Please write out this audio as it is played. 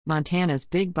Montana's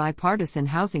big bipartisan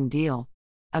housing deal.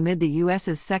 Amid the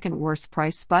U.S.'s second-worst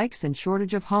price spikes and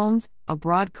shortage of homes, a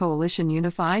broad coalition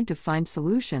unified to find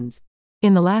solutions.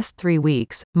 In the last 3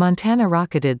 weeks, Montana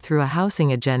rocketed through a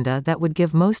housing agenda that would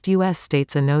give most U.S.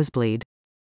 states a nosebleed.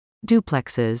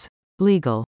 Duplexes.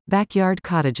 Legal. Backyard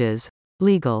cottages.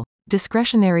 Legal.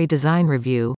 Discretionary design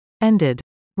review. Ended.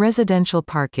 Residential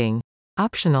parking.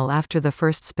 Optional after the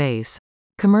first space.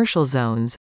 Commercial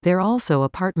zones. They're also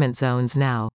apartment zones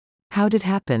now. How'd it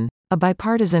happen? A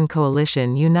bipartisan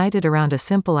coalition united around a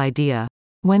simple idea.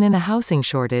 When in a housing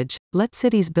shortage, let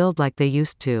cities build like they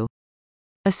used to.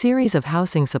 A series of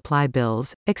housing supply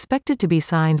bills, expected to be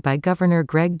signed by Governor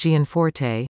Greg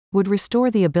Gianforte, would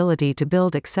restore the ability to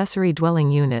build accessory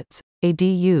dwelling units,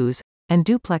 ADUs, and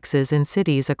duplexes in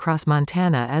cities across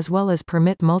Montana, as well as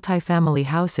permit multifamily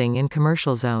housing in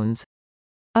commercial zones.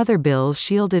 Other bills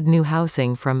shielded new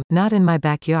housing from "not in my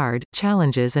backyard"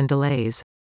 challenges and delays.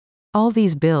 All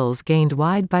these bills gained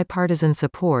wide bipartisan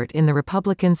support in the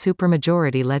Republican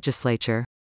supermajority legislature.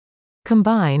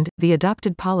 Combined, the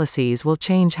adopted policies will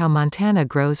change how Montana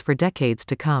grows for decades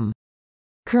to come.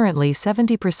 Currently,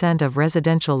 70% of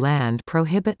residential land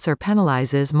prohibits or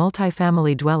penalizes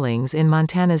multifamily dwellings in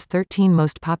Montana's 13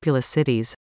 most populous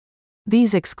cities.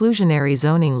 These exclusionary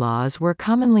zoning laws were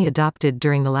commonly adopted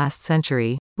during the last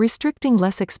century, restricting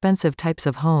less expensive types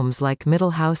of homes like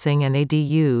middle housing and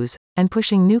ADUs, and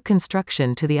pushing new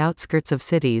construction to the outskirts of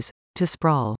cities, to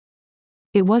sprawl.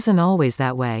 It wasn't always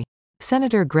that way.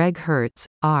 Senator Greg Hertz,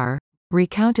 R.,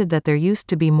 recounted that there used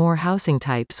to be more housing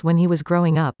types when he was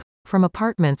growing up, from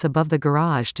apartments above the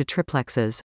garage to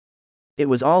triplexes. It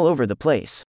was all over the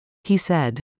place. He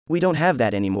said. We don't have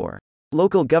that anymore.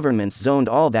 Local governments zoned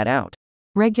all that out.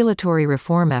 Regulatory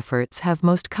reform efforts have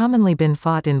most commonly been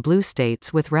fought in blue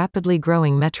states with rapidly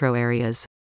growing metro areas.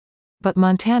 But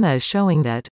Montana is showing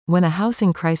that, when a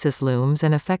housing crisis looms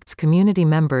and affects community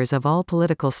members of all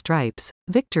political stripes,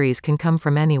 victories can come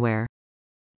from anywhere.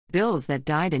 Bills that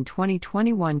died in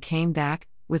 2021 came back,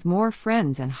 with more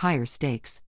friends and higher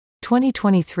stakes.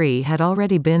 2023 had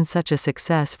already been such a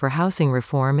success for housing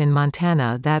reform in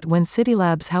Montana that when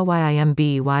CityLab's How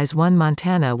YIMBYs won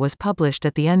Montana was published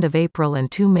at the end of April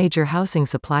and 2 major housing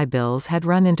supply bills had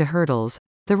run into hurdles,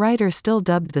 the writer still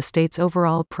dubbed the state's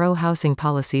overall pro-housing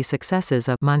policy successes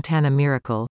a Montana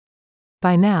miracle.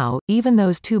 By now, even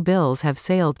those 2 bills have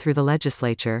sailed through the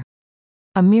legislature.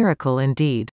 A miracle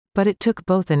indeed. But it took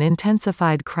both an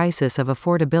intensified crisis of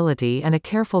affordability and a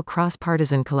careful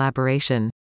cross-partisan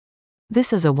collaboration.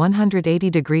 This is a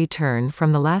 180-degree turn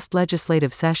from the last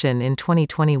legislative session in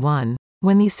 2021,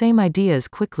 when these same ideas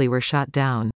quickly were shot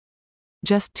down.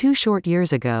 Just 2 short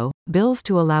years ago, bills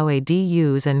to allow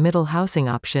ADUs and middle housing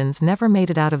options never made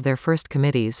it out of their first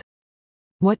committees.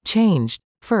 What changed?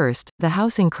 First, the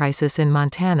housing crisis in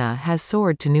Montana has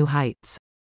soared to new heights.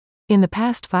 In the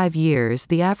past 5 years,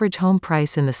 the average home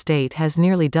price in the state has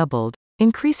nearly doubled,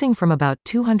 increasing from about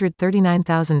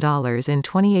 $239,000 in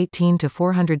 2018 to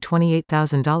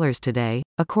 $428,000 today,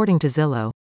 according to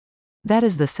Zillow. That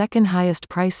is the second highest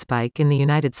price spike in the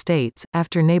United States,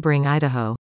 after neighboring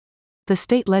Idaho. The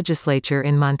state legislature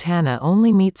in Montana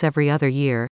only meets every other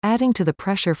year, adding to the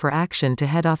pressure for action to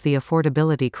head off the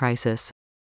affordability crisis.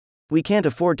 We can't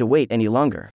afford to wait any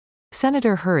longer.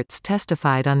 Senator Hertz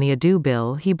testified on the ADU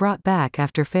bill he brought back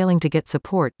after failing to get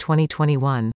support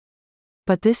 2021.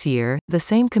 But this year, the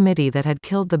same committee that had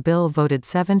killed the bill voted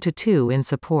 7-2 in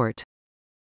support.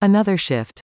 Another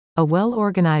shift. A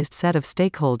well-organized set of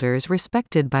stakeholders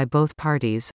respected by both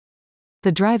parties.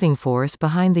 The driving force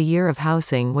behind the Year of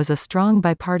Housing was a strong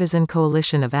bipartisan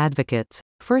coalition of advocates,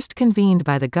 first convened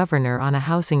by the governor on a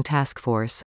housing task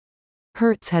force.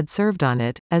 Hertz had served on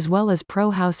it, as well as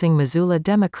pro-housing Missoula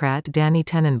Democrat Danny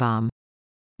Tenenbaum.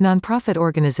 Nonprofit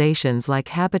organizations like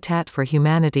Habitat for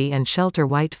Humanity and Shelter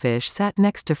Whitefish sat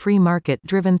next to free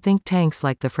market-driven think tanks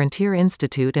like the Frontier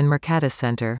Institute and Mercatus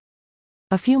Center.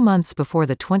 A few months before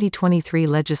the 2023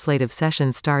 legislative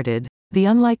session started, the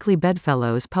Unlikely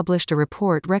Bedfellows published a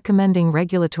report recommending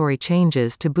regulatory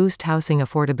changes to boost housing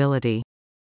affordability.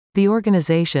 The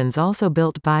organizations also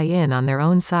built buy-in on their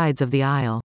own sides of the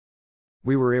aisle.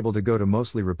 We were able to go to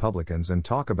mostly Republicans and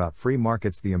talk about free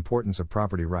markets, the importance of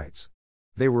property rights.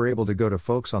 They were able to go to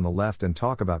folks on the left and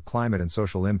talk about climate and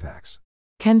social impacts.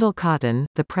 Kendall Cotton,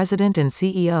 the president and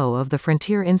CEO of the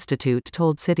Frontier Institute,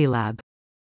 told CityLab.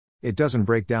 It doesn't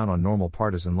break down on normal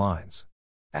partisan lines.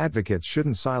 Advocates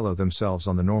shouldn't silo themselves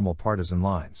on the normal partisan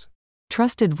lines.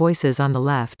 Trusted voices on the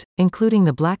left, including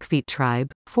the Blackfeet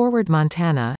Tribe, Forward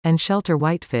Montana, and Shelter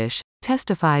Whitefish,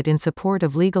 testified in support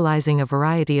of legalizing a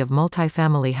variety of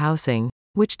multifamily housing,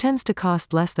 which tends to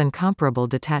cost less than comparable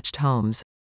detached homes.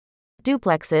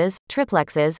 duplexes,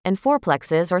 triplexes, and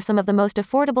fourplexes are some of the most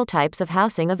affordable types of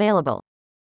housing available.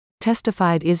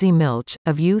 Testified Izzy Milch,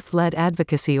 of youth-led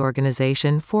advocacy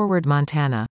organization Forward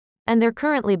Montana. And they're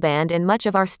currently banned in much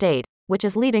of our state, which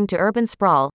is leading to urban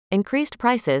sprawl, increased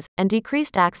prices, and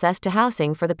decreased access to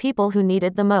housing for the people who need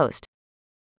it the most.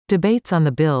 Debates on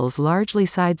the bills largely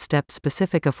sidestepped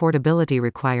specific affordability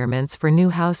requirements for new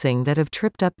housing that have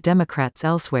tripped up Democrats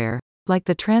elsewhere, like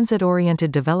the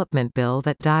transit-oriented development bill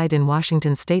that died in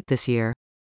Washington state this year.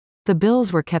 The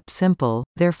bills were kept simple,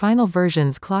 their final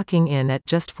versions clocking in at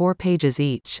just 4 pages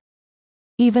each.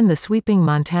 Even the sweeping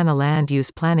Montana Land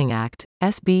Use Planning Act,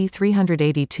 SB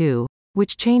 382,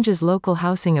 which changes local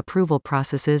housing approval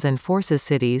processes and forces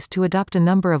cities to adopt a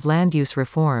number of land use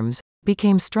reforms,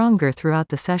 became stronger throughout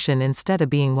the session instead of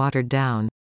being watered down.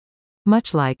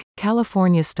 Much like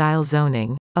California-style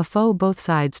zoning, a foe both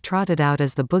sides trotted out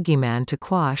as the boogeyman to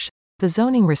quash, the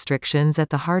zoning restrictions at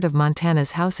the heart of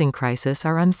Montana's housing crisis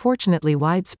are unfortunately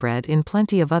widespread in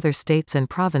plenty of other states and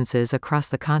provinces across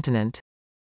the continent.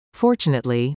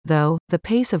 Fortunately, though, the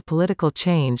pace of political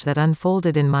change that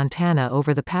unfolded in Montana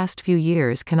over the past few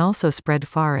years can also spread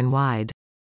far and wide.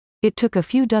 It took a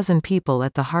few dozen people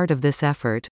at the heart of this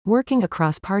effort, working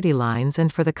across party lines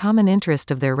and for the common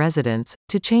interest of their residents,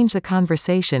 to change the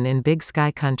conversation in Big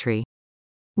Sky country.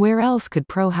 Where else could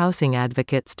pro-housing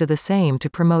advocates do the same to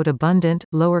promote abundant,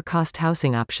 lower-cost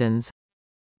housing options?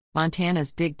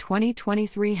 Montana's big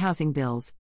 2023 housing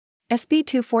bills. SB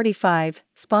 245,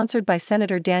 sponsored by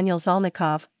Senator Daniel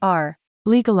Zalnikov, R.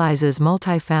 Legalizes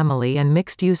multifamily and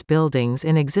mixed-use buildings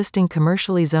in existing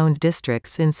commercially zoned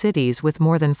districts in cities with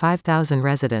more than 5,000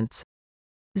 residents.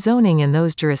 Zoning in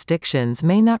those jurisdictions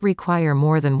may not require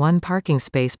more than 1 parking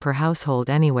space per household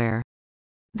anywhere.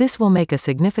 This will make a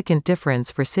significant difference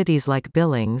for cities like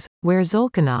Billings, where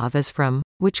Zolkanov is from,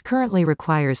 which currently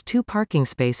requires 2 parking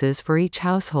spaces for each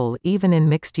household even in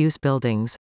mixed-use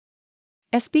buildings.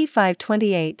 SB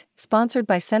 528, sponsored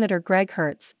by Senator Greg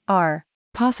Hertz, R.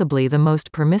 Possibly the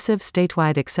most permissive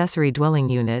statewide accessory dwelling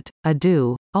unit,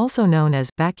 ADU, also known as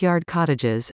backyard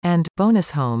cottages, and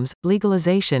bonus homes,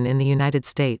 legalization in the United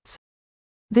States.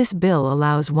 This bill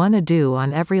allows 1 ADU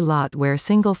on every lot where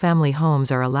single-family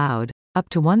homes are allowed, up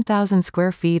to 1,000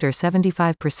 square feet or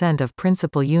 75% of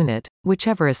principal unit,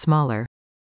 whichever is smaller.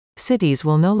 Cities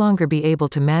will no longer be able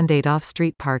to mandate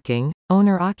off-street parking,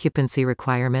 owner occupancy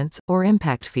requirements, or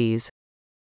impact fees.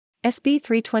 SB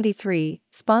 323,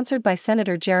 sponsored by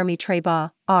Senator Jeremy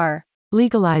Traybaugh, R.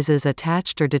 Legalizes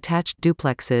attached or detached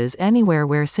duplexes anywhere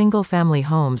where single-family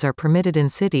homes are permitted in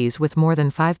cities with more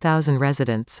than 5,000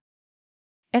 residents.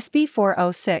 SB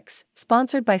 406,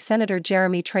 sponsored by Senator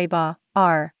Jeremy Traybaugh,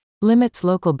 R. Limits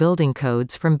local building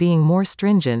codes from being more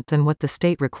stringent than what the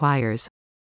state requires.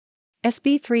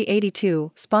 SB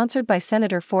 382, sponsored by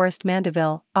Senator Forrest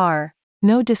Mandeville, R.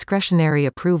 No discretionary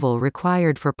approval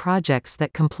required for projects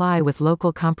that comply with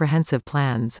local comprehensive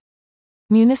plans.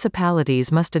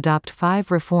 Municipalities must adopt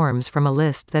 5 reforms from a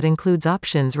list that includes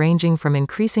options ranging from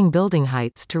increasing building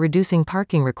heights to reducing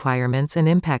parking requirements and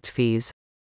impact fees.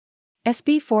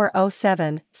 SB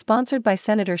 407, sponsored by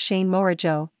Senator Shane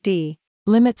Morajo, D.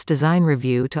 Limits design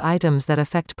review to items that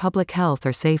affect public health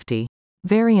or safety.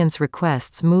 Variance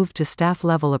requests moved to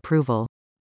staff-level approval.